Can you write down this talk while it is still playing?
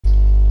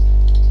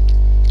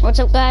What's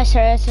up guys,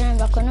 today I'm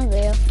back on a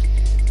video,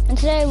 and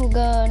today we're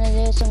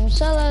gonna do some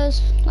solos.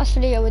 Last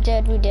video we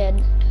did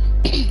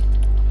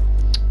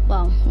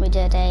well, we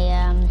did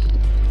a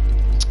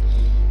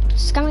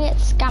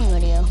scam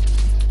video,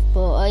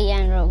 but he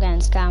ended up getting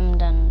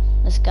scammed and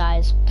this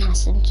guy's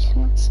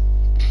messaging us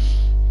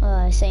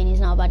saying he's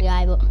not a bad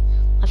guy, but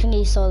I think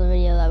he saw the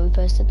video that we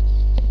posted.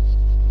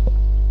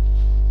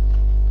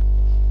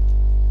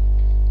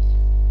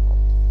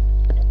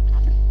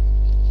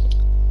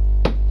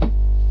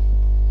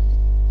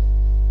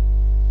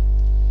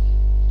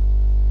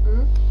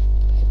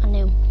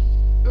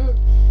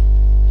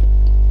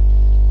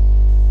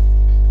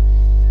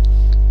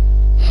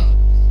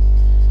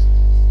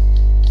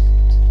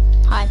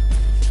 Hi.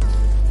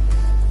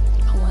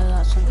 Oh, well,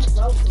 that's something.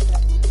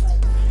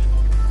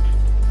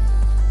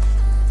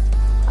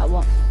 At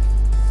what?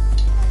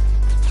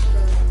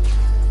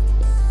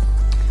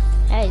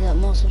 Hey, you got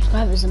more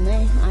subscribers than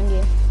me and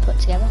you put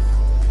together.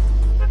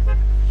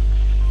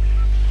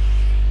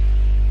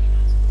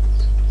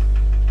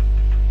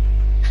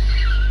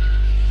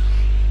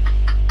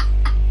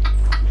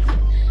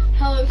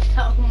 Hello,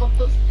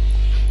 Thomas.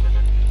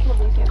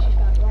 Probably if you actually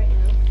start right now.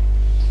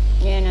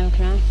 Yeah, no,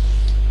 can I?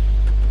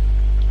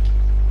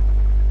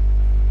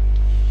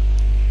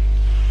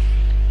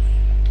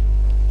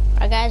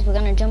 Right guys, we're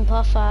gonna jump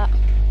off at,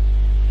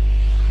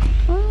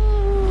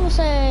 we'll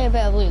say a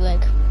bit of Loot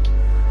Lake.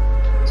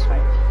 That's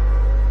right.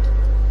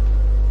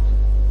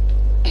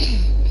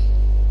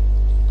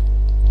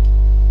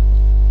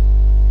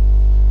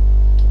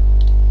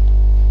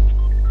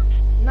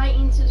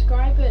 $19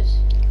 subscribers.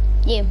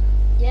 You?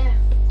 Yeah.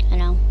 I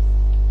know.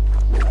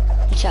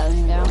 You're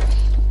shouting down,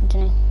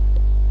 didn't he?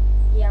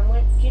 Yeah,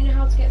 do you know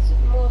how to get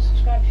more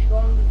subscribers? You go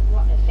on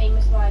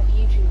famous live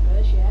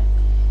YouTubers, yeah,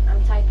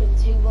 and type in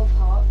 2 love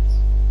hearts,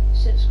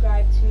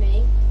 subscribe to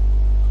me.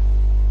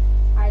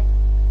 I'm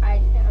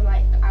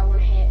like, I want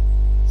to hit,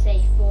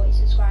 say, 40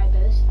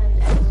 subscribers,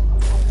 and everyone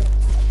will come over.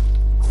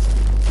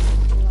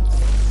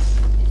 Live.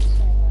 It's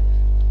so live.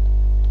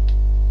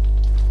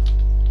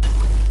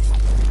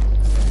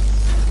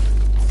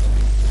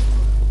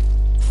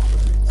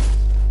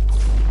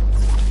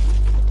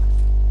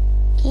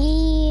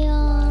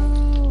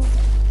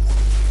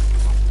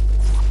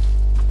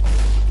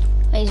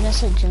 He's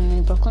messaging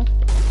me, Brooklyn.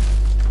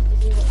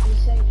 Is he what you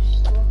say?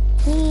 Just talk.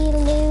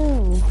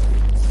 Hello.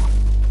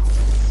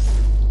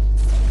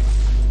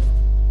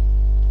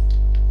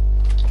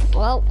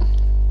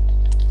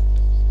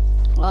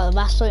 Well, the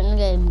best loot in the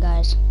game,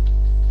 guys.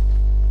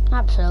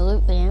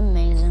 Absolutely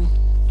amazing.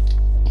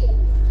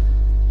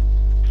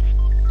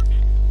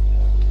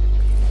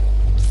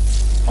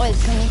 Wait,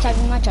 can you type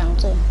in my channel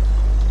too?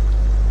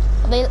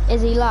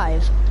 Is he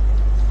live?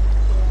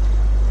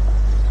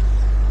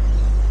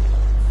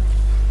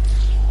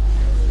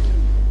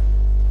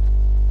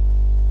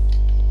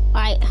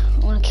 Right,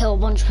 I'm gonna kill a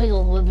bunch of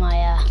people with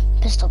my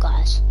pistol,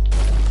 guys.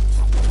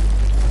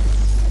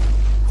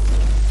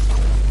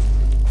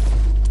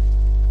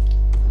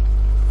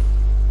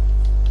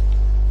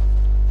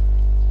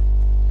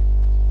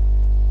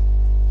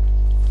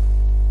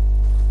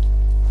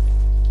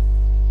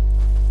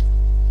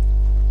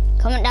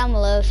 Comment down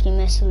below if you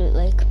miss the Loot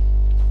Lake.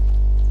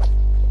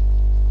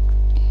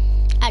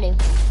 I do.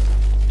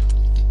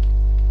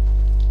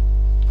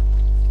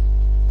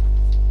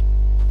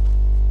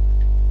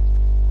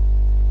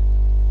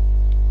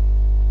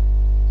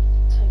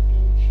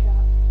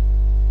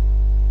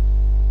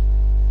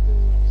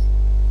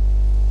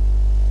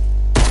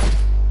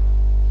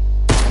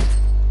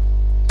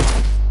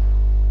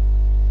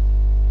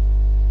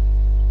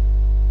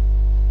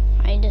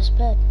 I just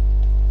bet.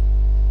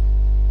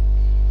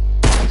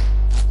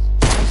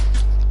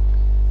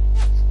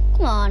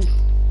 Come on.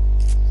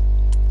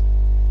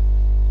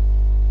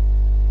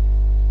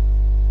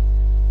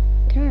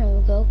 Can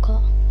I go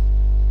call?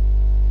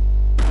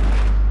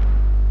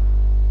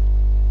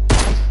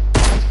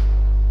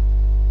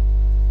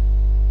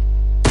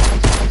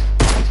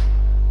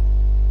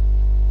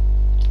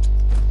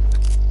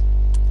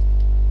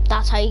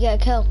 That's how you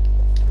get a kill.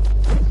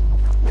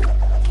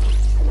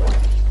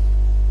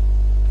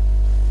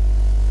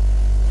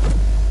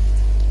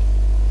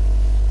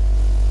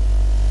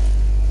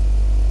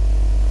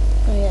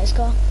 Let's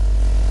go.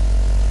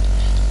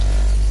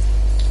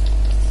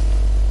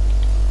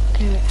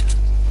 Okay.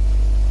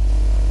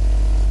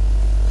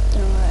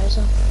 Don't know where it is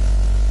though.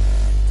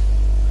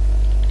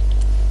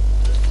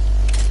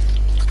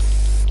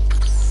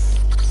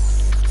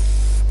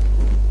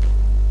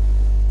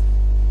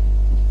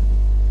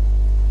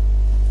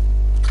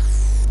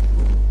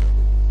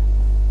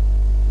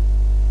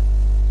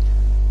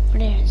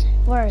 Where is it?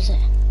 Where is it?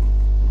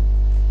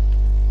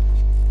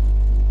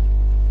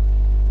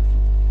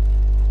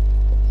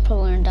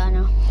 Probably gonna die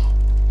now.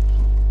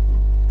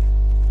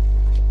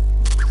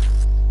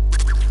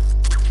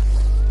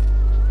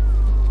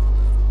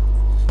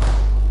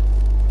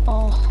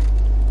 Oh.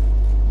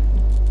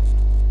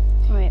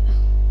 Right.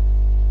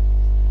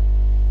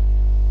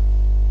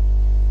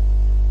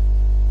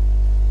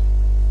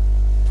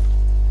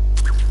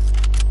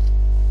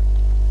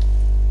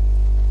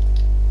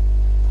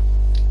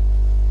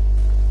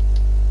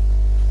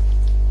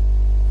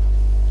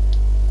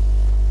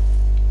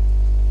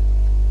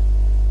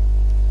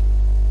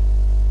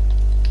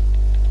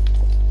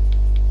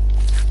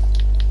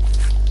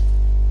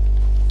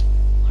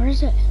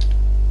 is it?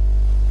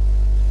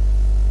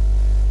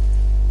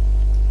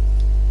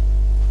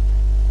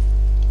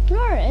 You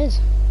know where it is?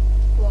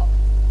 What?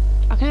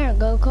 I can hear a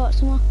go-kart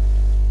somewhere.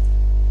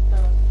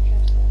 Oh,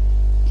 interesting.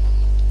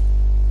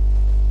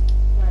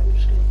 Right, I'm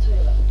just going to tell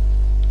you that.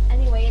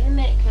 Anyway, in a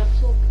minute, can I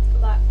talk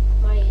about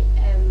my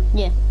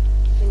Yeah.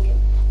 thingy? I don't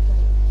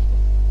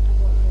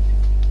know.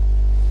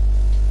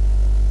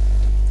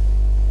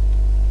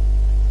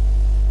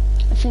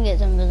 I think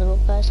it's invisible,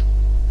 guys.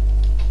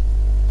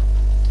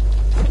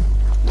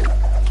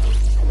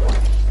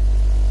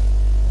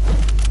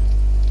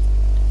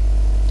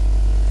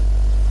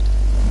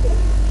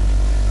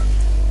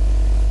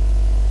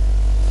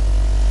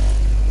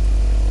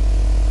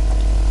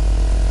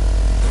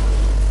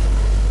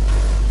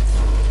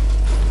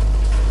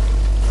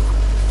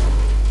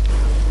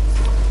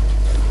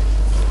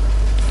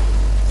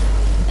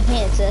 I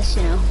think it's this,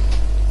 you know.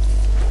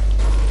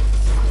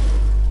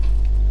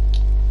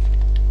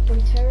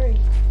 Hey, Terry.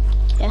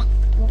 Yeah?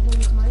 What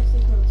one's my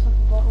sleeping on top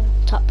of bottom?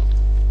 Top.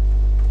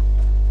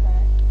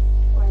 Right.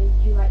 Why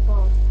do you like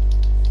bottom?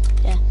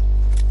 Yeah.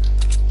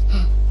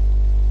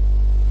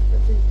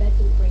 But the bed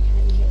didn't break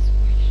out, you get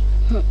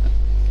squished.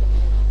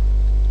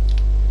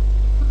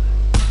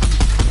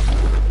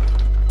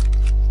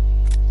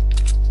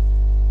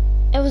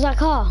 It was that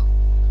car.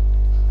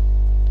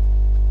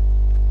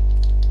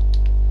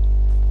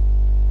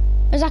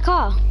 It was that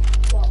car.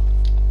 What?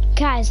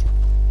 Guys.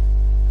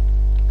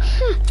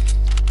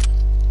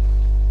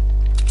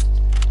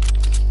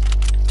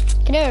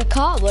 Could hear a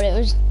car, but it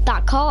was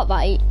that car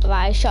that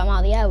I shot him out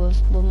of the air with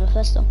my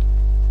pistol.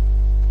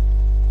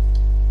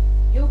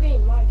 Your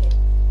game, my game.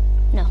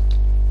 No.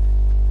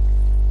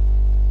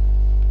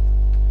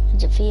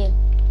 Is it for you?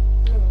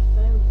 No, my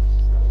phone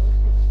is not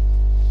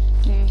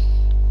working.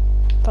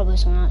 Probably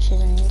someone else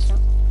using the internet.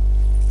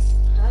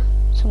 Huh?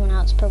 Someone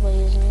else probably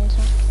using the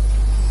internet.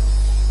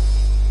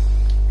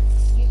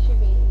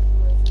 YouTube ain't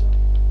even working.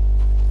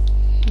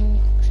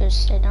 Should have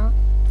stayed on.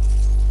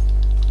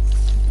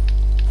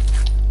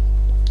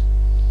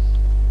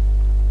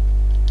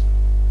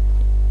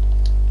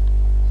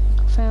 I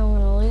think I'm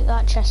gonna loot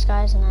that chest,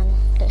 guys, and then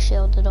get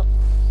shielded up.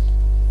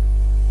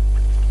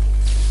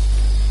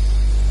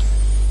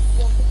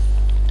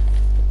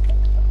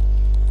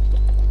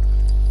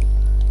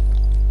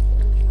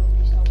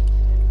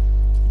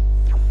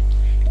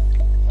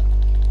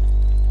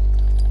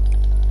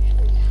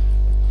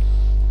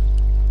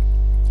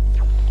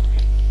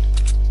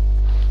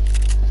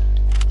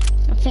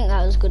 I think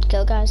that was a good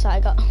kill, guys, that I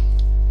got.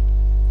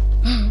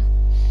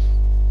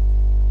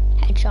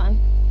 Headshot him.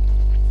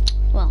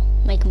 Well,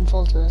 make him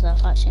fall to his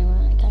death, actually,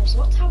 right, guys.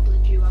 What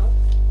tablet do you have?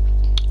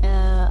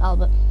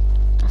 Albert,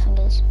 I think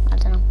it is. I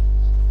don't know.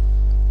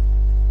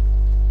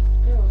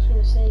 No, I was going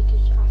to say,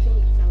 because I think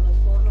you can download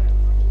Fortnite on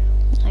that, you know.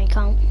 No, you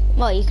can't.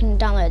 Well, you can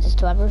download this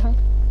to everything. You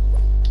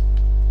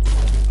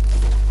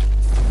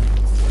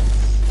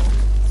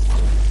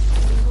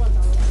can't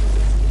download Fortnite.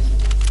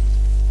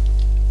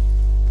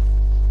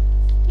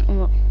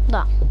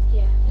 That.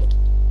 Yeah.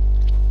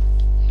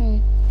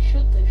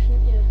 Should though,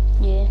 shouldn't you?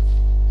 Yeah. You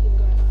can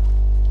go like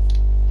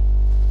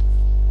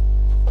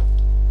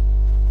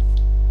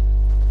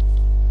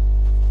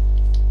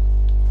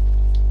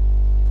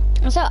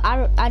I was so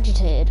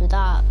agitated with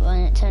that when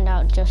it turned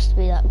out just to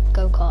be that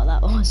go-kart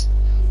that was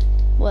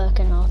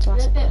working that. In a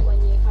automatically. bit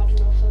when you've had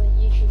enough of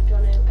YouTube, do you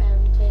want to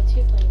play a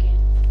two-player game?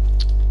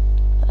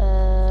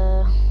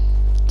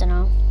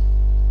 Dunno.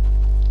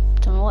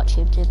 Don't know what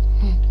YouTube.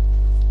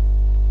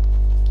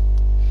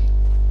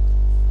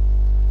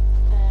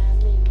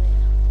 Maybe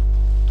later.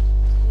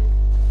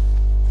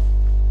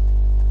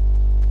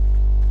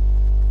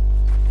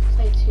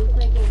 Play a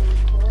two-player game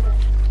and record it.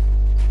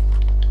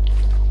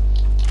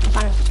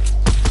 Fine.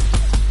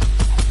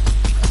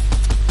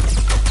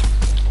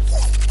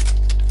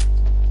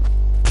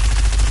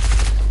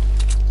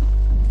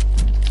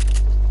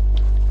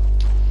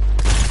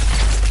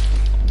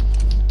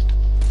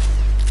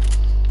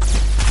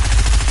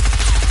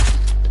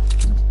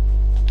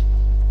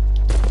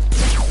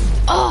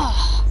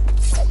 Oh,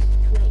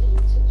 19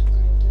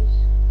 subscribers.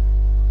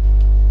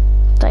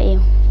 that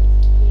you.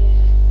 Yeah,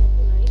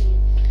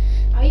 19.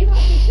 Are you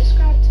actually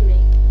subscribed to me?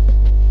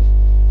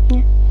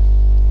 Yeah.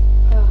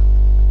 Oh.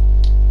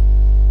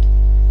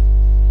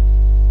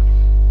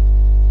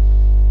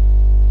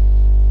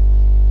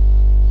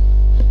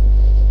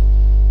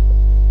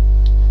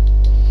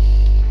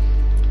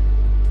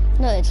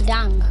 No, it's a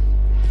gang.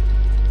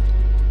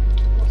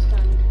 What's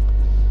gang?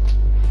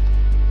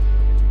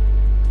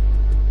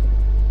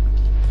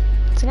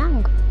 It's a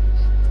gang.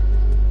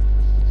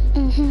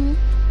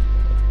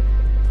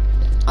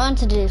 I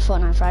wanted to do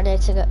Fortnite Friday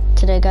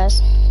today,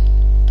 guys. I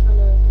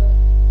know, but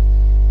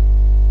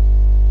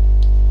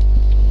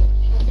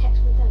should I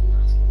text my dad and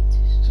ask him to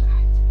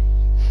subscribe to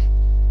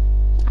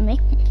me? And me.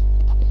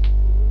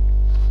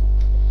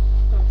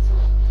 That's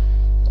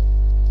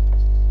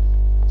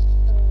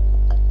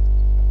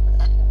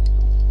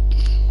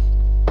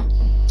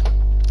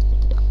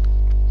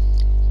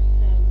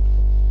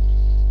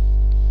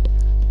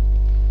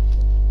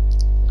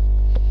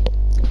it.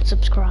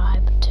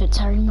 subscribe to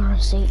Terry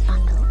Morrissey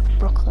and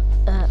Brooklyn.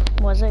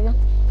 What's it again?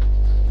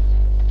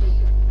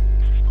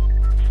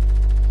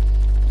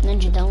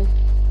 Ninja Dylan.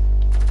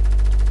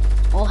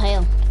 All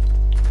hail.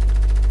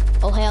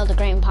 All hail the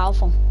great and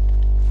powerful.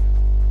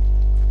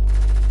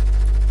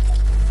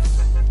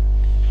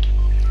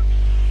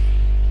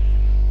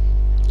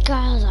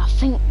 Guys, I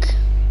think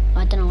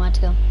I don't know where to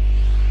go,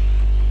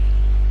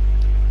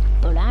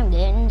 but I'm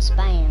getting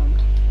spammed.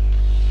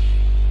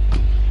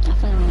 I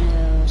think I'm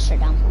gonna go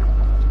straight down.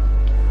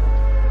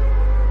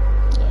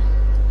 Yeah.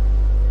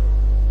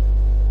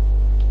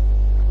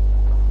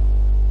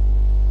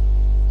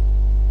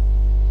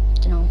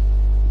 Don't know.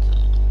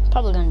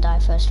 Probably gonna die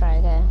first try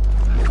again.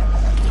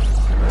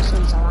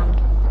 Since I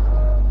land.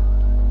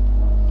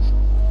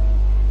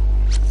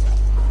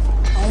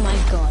 Oh my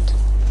god.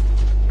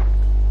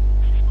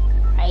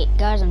 Right,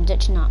 guys, I'm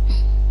ditching that.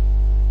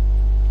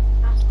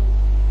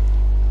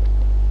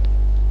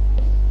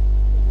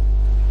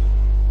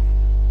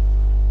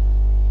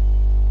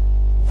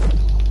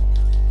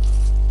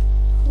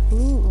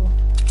 Ooh,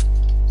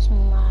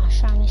 some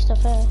shiny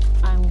stuff here.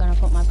 I'm gonna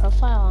put my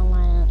profile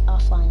online and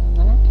offline in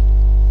a minute.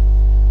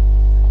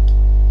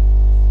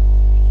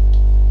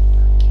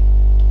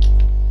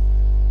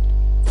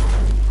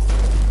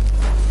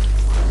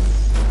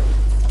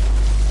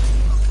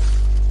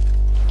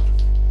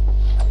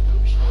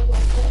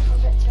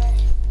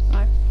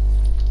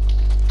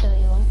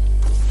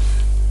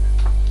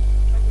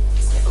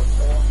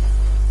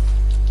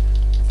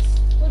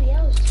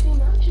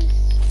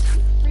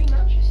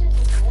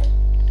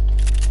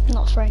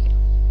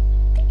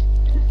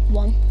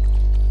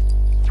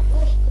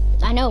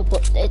 I know,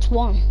 but it's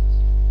one.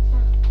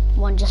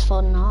 One just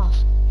falling off.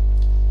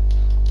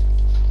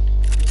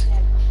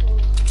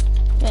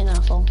 You ain't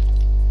gonna fall.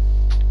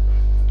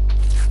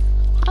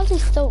 How's he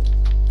still?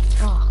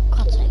 Oh,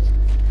 God's sake.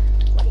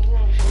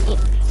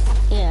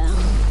 Yeah.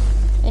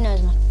 He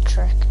knows my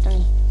trick, doesn't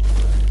he?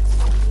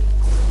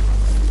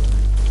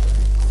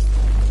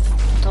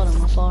 I told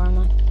him before, am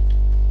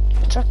I?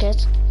 The trick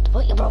is to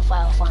put your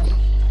profile on.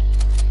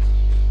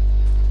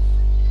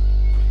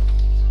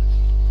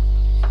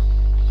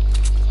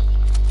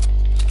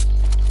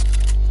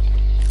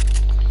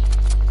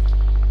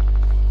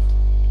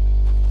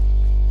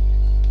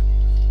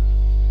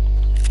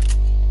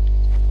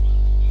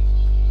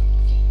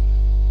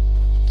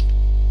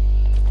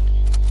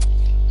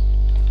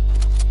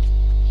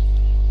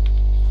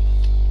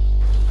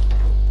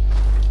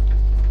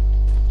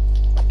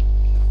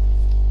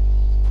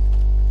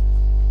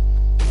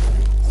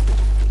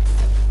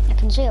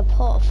 See a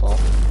waterfall.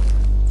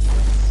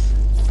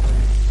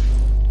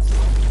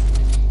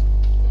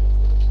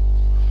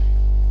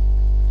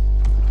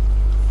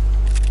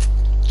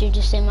 Did you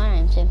just say my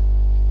name too?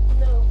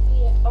 No,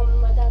 yeah,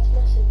 on my dad's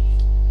message.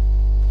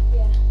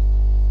 Yeah.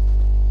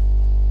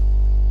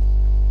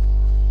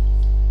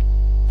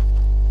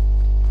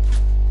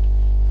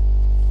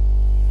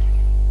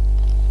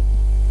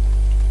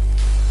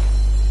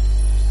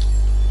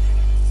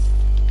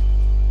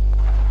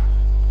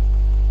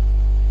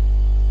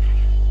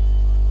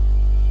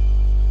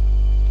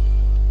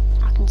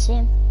 See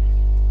him.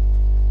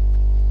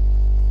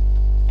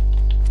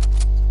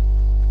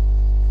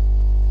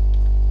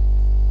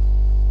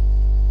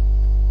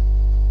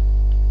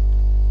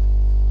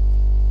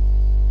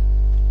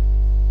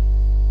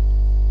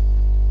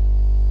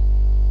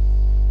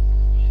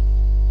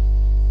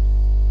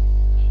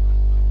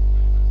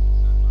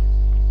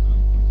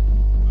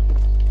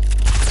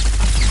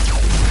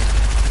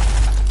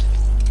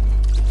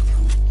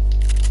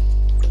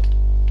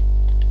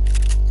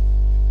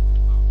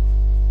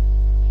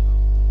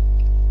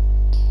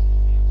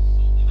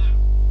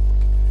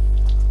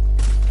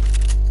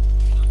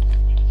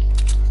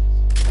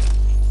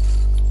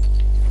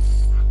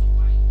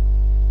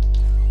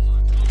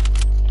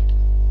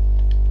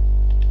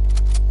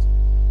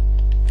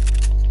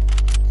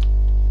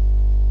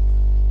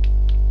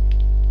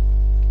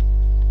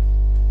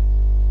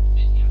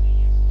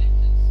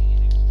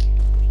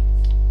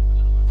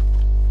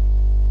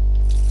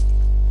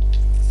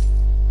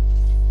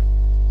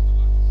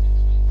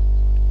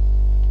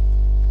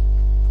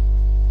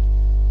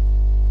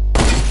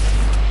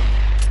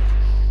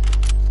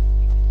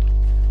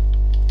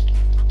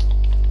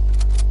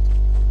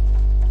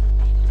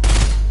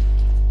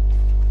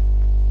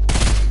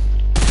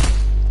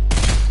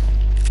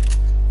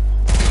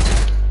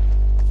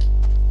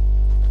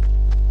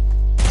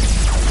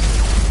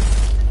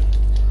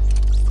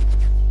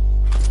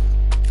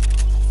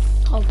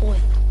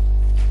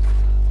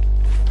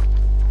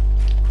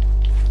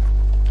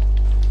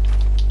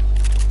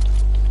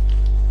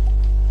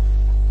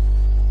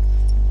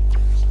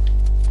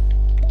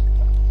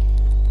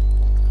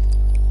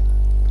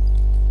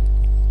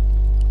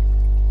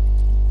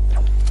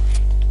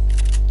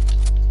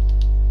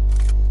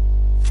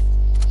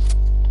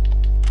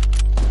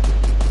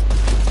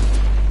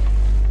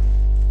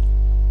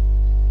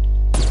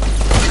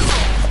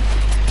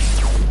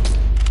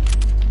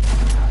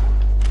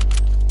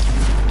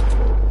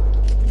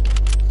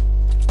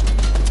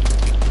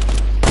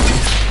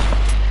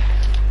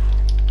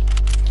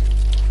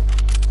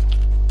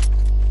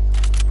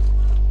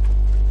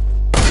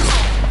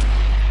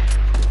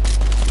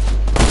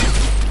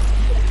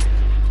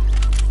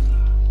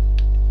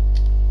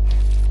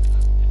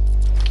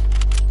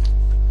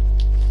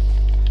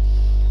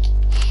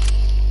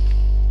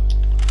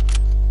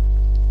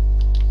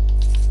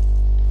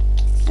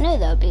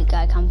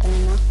 guy camping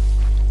in there.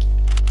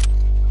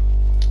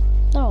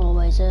 There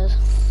always is.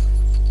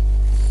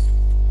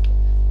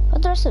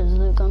 But the rest of the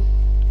loot gone.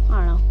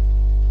 I don't know.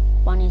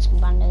 I need some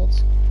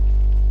band-aids.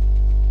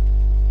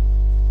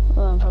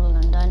 Well, I'm probably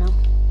gonna die now.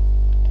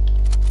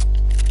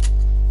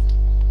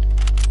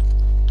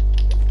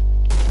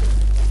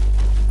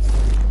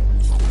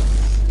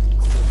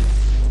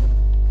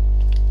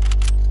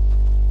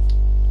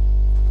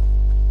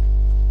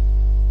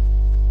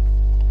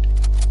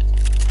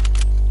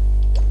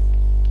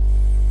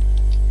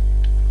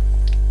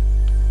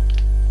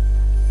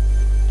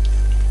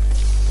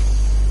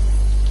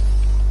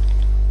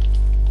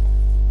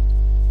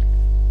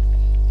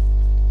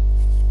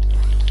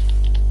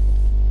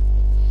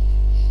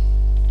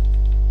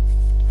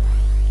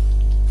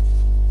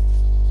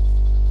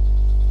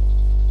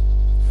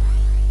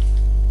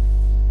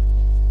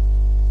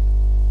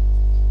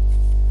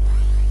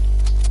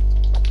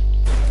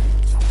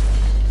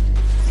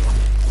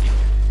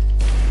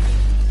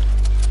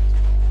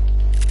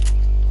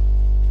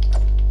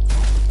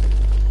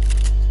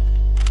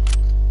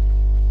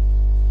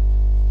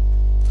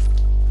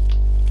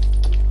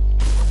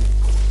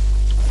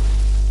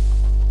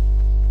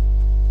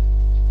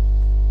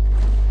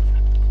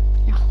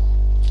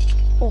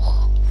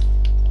 Oh,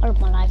 all of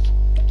my life.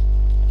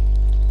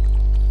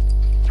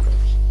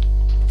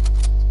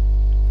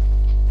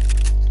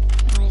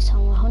 Nice,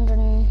 I'm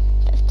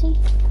 150.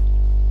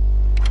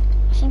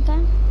 I think I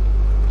am.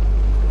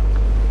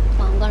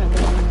 Well, I'm gonna be.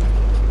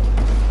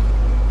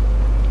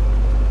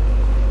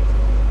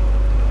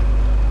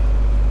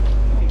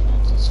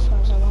 That's as far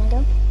as I want to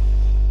go.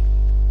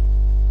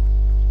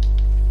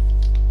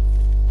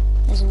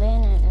 There's a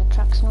van, it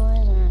attracts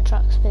noise and it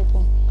attracts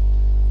people.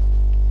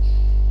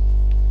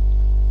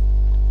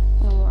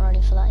 I'm not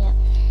ready for that yet.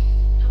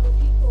 How many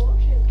people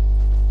watching?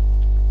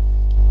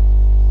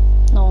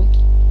 No one.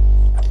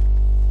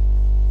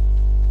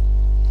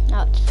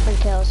 That's 3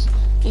 kills.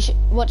 You should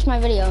watch my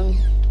video and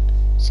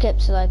skip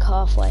to like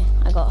halfway.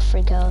 I got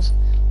 3 kills.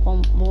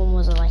 One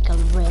was like a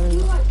really...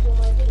 You like all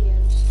my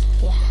videos?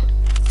 Yeah.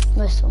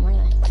 Most of them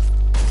anyway.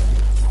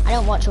 I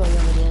don't watch all your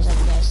videos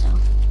every day, so...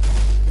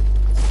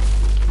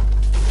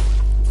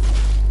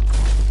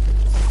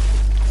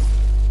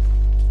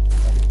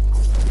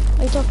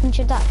 Are you talking to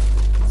your dad?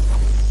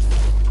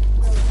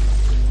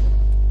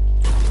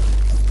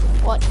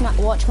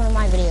 Watch one of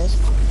my videos.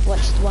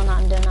 Watch the one that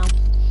I'm doing now.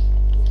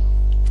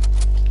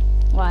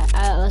 Right,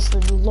 that's the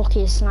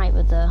luckiest snipe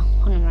with the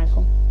hunting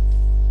rifle.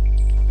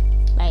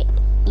 Right,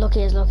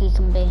 lucky as lucky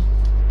can be.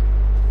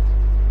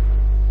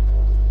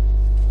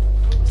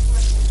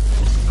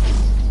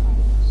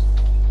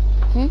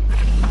 Hmm?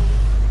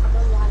 I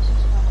don't like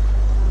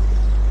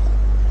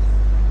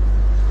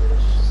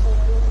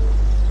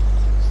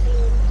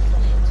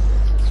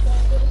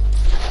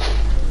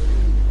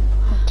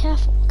Oh,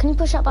 careful. Can you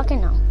push that back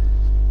in now?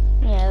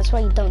 Yeah, that's why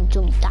you don't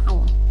jump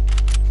down.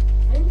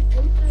 I didn't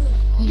jump down.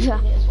 You Yeah.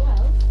 did it as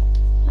well.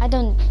 I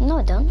don't. No,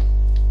 I don't.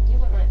 You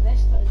went like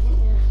this, though,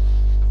 didn't you?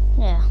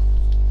 Yeah.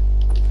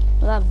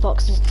 Well, that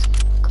box is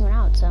coming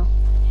out, so.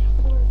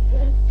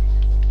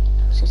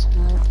 It's just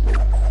another.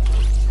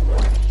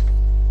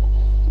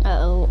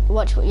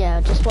 Watch.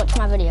 Yeah, just watch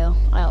my video.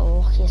 I'll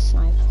luckiest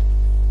snipe.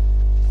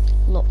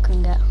 Look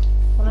and get.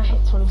 When I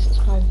hit 20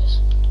 subscribers,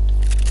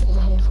 I'll be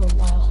here for a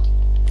while.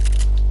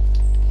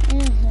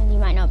 You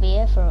might not be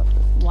here for a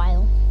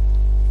while.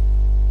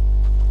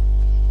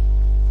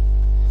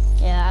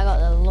 Yeah, I got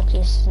the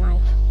luckiest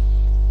snipe.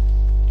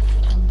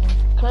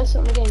 Can I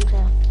start the game,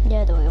 Claire?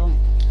 Yeah, do what you want.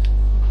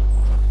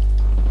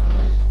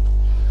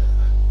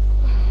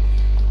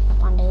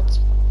 Band-aids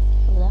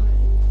over there.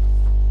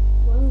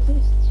 When was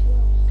this? 2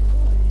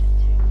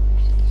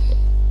 hours ago?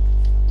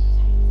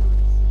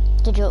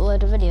 Did you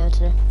upload a video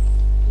today?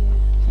 Yeah.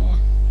 Yeah.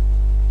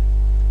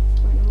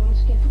 Right, I want to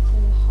skip it to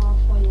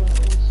halfway where it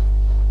was.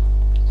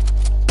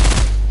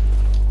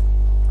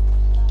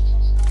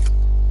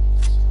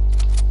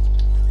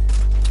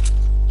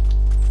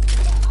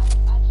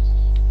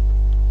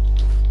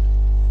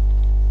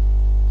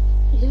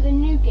 Is it the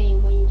new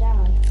game when you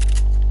die?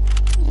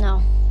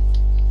 No.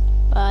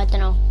 I don't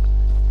know.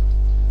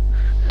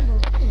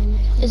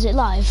 Is it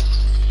live?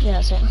 Yeah,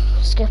 that's it.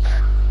 Skip.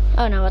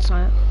 Oh no, that's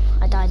not it.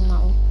 I died in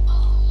that one.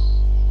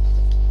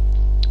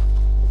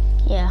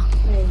 Yeah.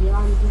 Yeah, you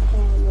landed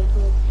here on the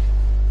bridge.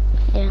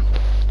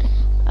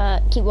 Yeah.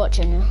 Keep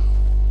watching.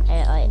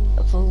 Yeah. Like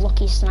for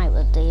lucky snipe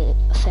with the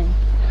thing.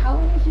 How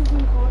long have you been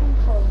recording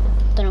for?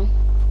 Don't know.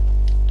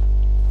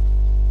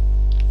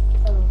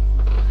 Oh.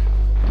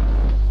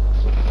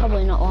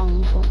 Probably not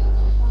long. But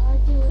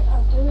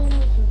I'll do it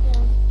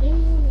again.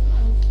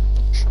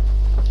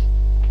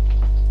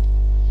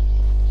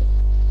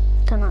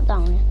 turn that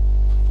down.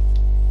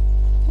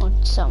 Yeah. Or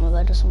sit on my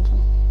bed or something.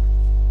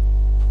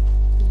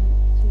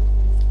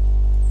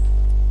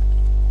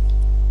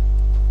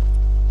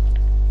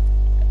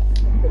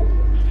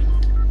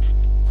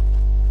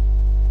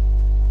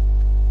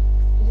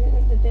 Isn't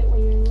it the bit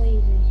when you're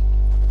lazy?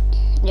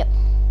 Yep.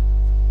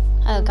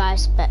 Oh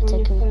guys, bet On your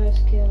taken.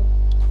 first kill.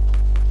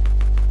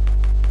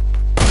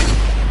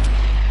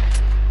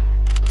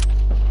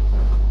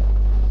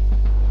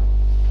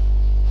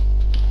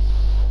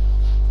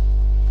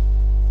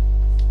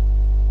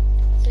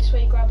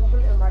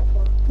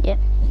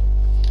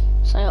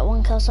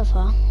 kills so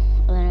far,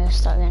 and then I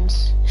start getting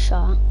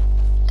shot.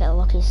 Get a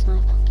lucky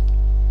snipe.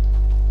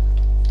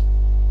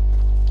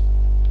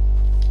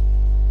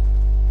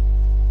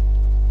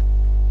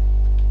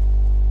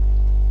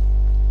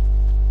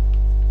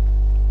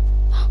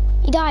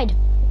 He died.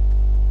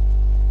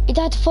 He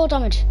died to 4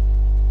 damage.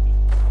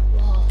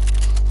 Whoa.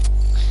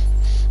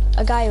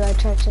 A guy who I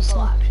tried to Oh,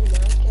 snipe. actually, no,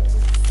 it's getting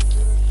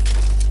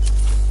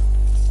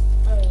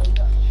oh, yeah, you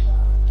got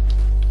shot.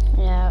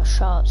 Yeah, I was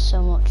shot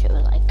so much it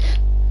was like.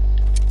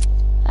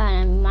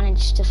 And I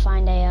managed to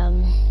find a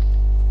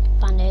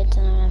band-aid,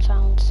 and then I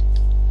found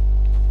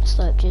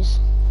slurp juice.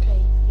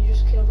 Okay, you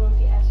just killed one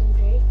with your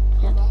SMG.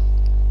 Yeah.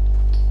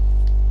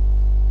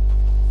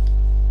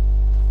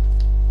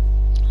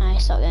 I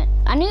started getting.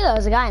 I knew there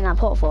was a guy in that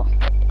portal.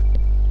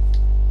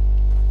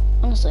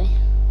 Honestly.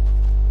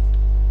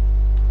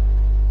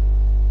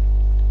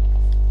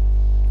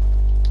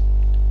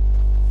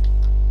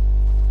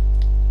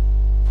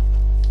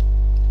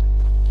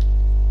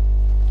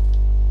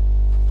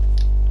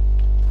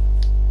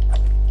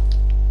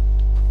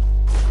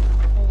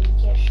 And you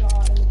get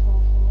shot in the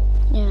portal.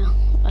 Yeah,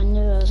 I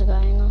knew there was a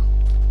guy in there.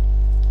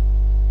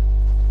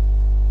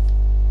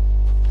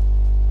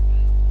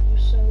 You're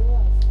so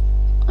low.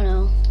 I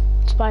know.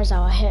 Surprised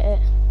how I hit it.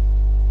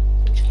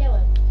 Did you kill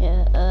him?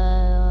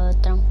 Yeah,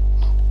 don't.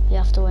 You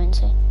have to wait and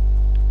see.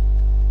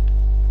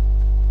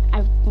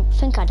 I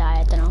think I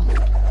died, I don't know.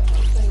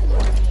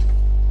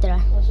 Did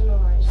I? Wasn't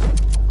alright.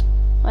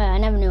 Well, I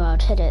never knew I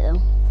would hit it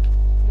though.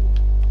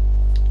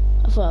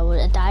 I thought I would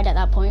have died at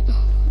that point,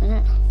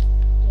 innit?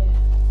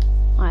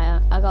 Yeah.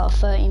 I got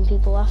 13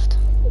 people left.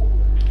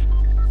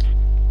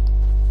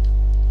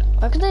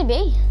 Where could they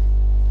be?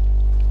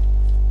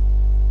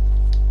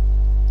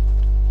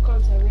 Come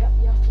on, Terry, you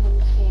have to win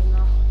this game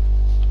now.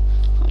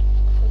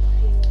 For the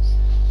viewers.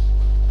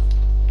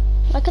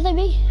 Where could they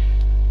be?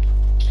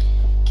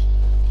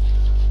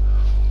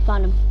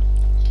 Found them.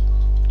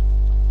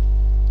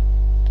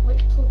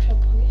 Which plug should I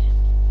put it?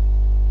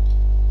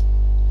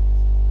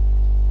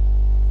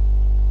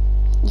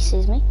 He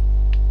sees me.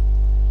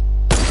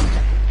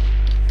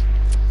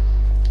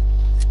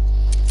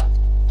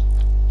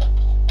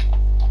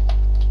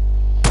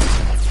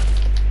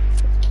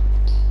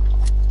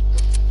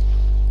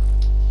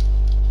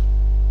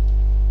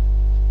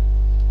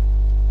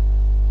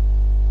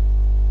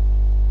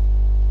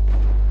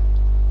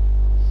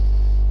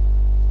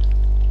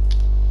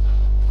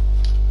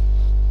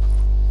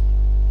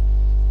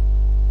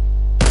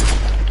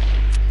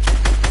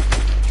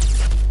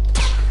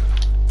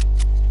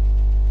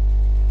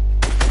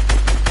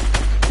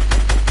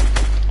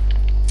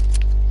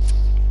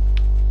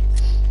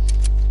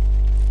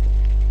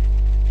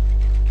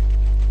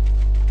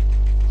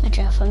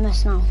 Jeff, I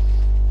missed now.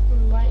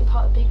 Why don't you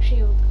put a big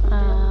shield?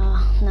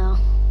 No.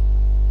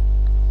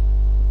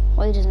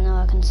 Well, he doesn't know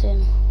I can see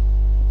him.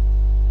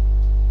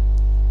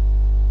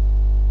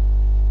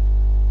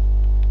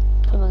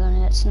 Probably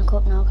gonna get snuck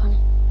up now, can he?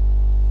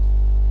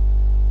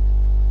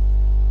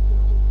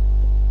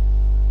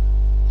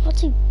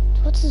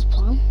 What's his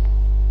plan?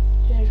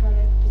 He's gonna try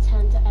to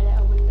pretend to edit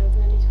a window, and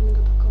then he's gonna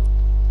go back up.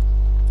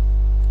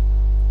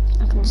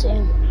 I can see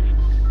him.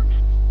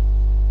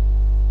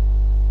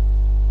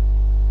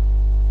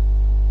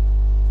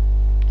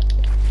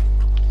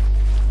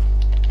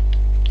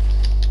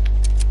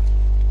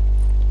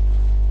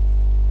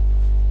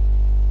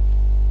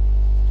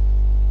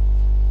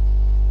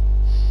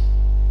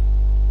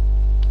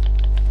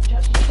 Did you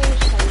actually change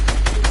something?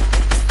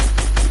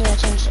 Yeah, I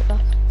changed it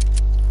back.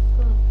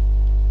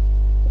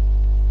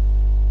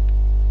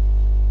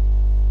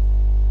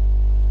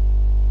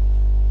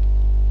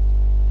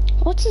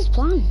 What's his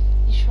plan?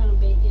 He's trying to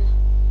bait you.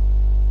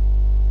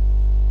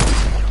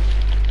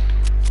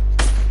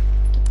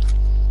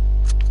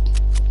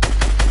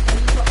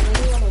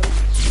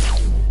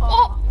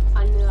 Oh,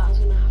 I knew that was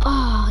gonna happen.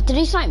 Oh, did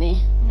he snipe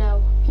me?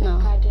 No, No.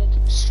 I did.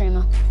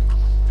 Streamer.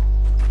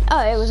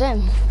 Oh, it was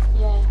him.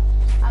 Yeah,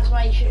 that's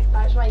why you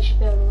should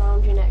build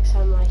around you next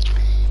time, like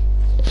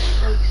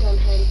focus on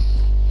him.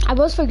 I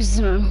was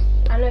focusing on him.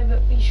 I know,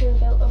 but you should have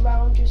built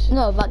around you. So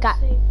No, you that can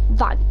see.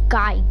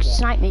 guy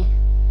sniped me.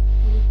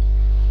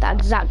 That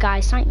exact guy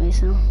sniped me,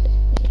 so.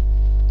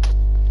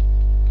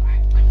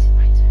 Right, when's it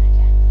my turn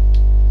again?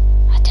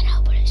 I don't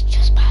know, but it's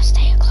just past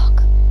 8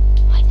 o'clock.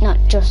 Like, not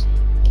just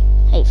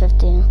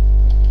 8:15.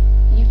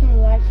 You've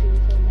been live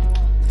streaming for an hour.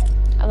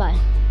 Have I?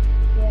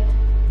 Yeah.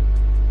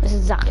 This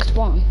is Act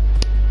 1.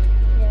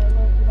 Yeah,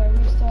 well, if I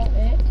restart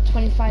it,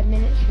 25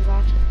 minutes you've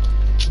had.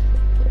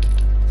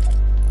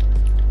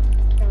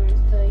 And it's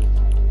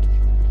 35 minutes.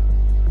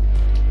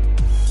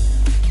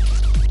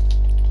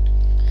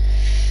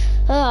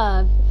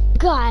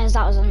 Guys,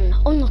 that was an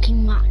unlucky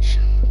match.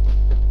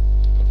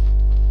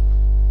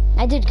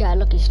 I did get a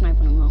lucky snipe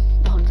on him though,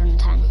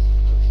 110.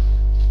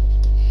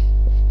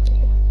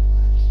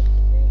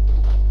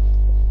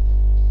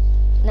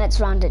 Let's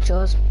round it,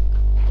 Jaws.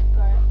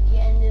 Right,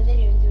 yeah, end the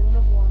video and do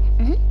another one.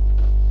 Mhm.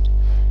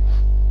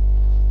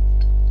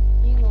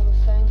 You can go on the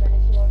phone then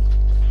if you want.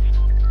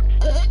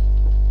 But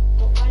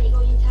why don't you go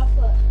on your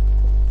tablet?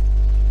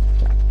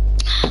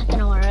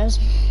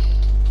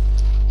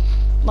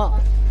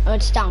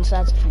 it's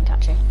downstairs, I think,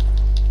 actually.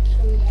 It's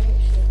gonna be very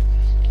shit.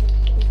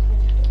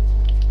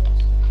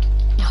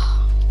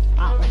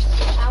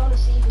 I want to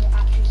see if you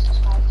actually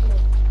subscribe to me.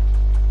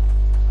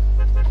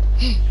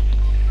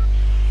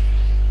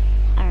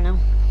 I don't know.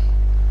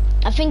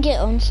 I think it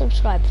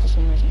unsubscribed for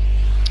some reason.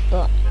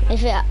 But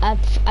if it,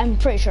 I'm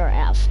pretty sure I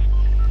have.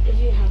 If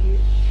you have,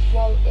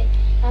 well,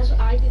 that's what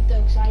I did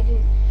though, because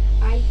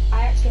I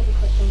accidentally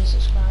clicked on the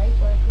subscribe.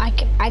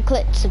 I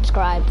clicked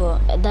subscribe,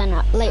 but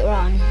then later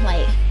on,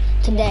 like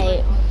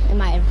today, it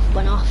might have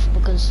went off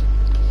because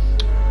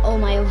all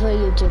my other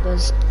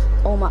YouTubers,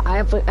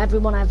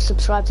 everyone I've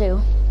subscribed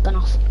to, gone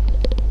off.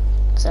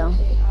 So.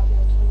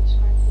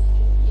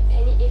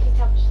 If you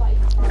tap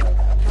slightly forward,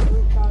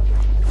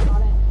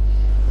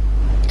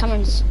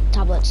 Cameron's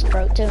tablet's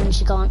broke too, and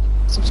she can't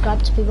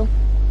subscribe to people.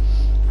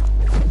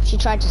 She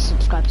tried to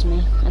subscribe to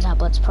me. Her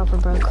tablet's proper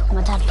broke.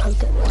 My dad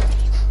broke it.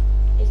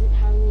 Isn't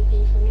how you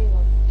pay for a new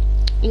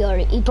one?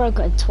 He broke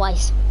it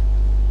twice.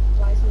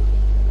 Why isn't he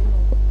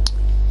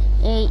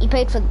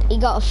paying for a new one? He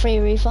got a free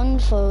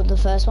refund for the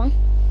first one,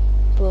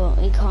 but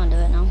he can't do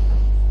it now.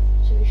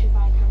 So we should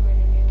buy Cameron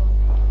a new one.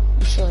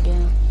 You should,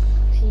 yeah.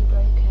 He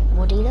broke it.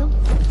 Would he though?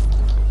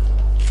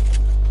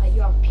 Like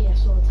you have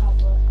PS or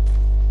tablet.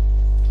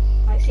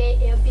 Like say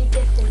it would be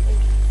different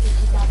if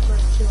your dad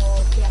broke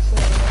your PS or.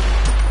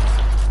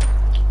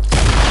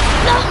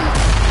 No!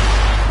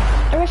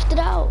 I ripped it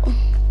out.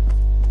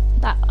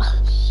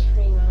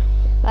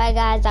 Bye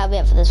guys, that'll be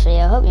it for this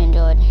video. Hope you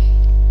enjoyed.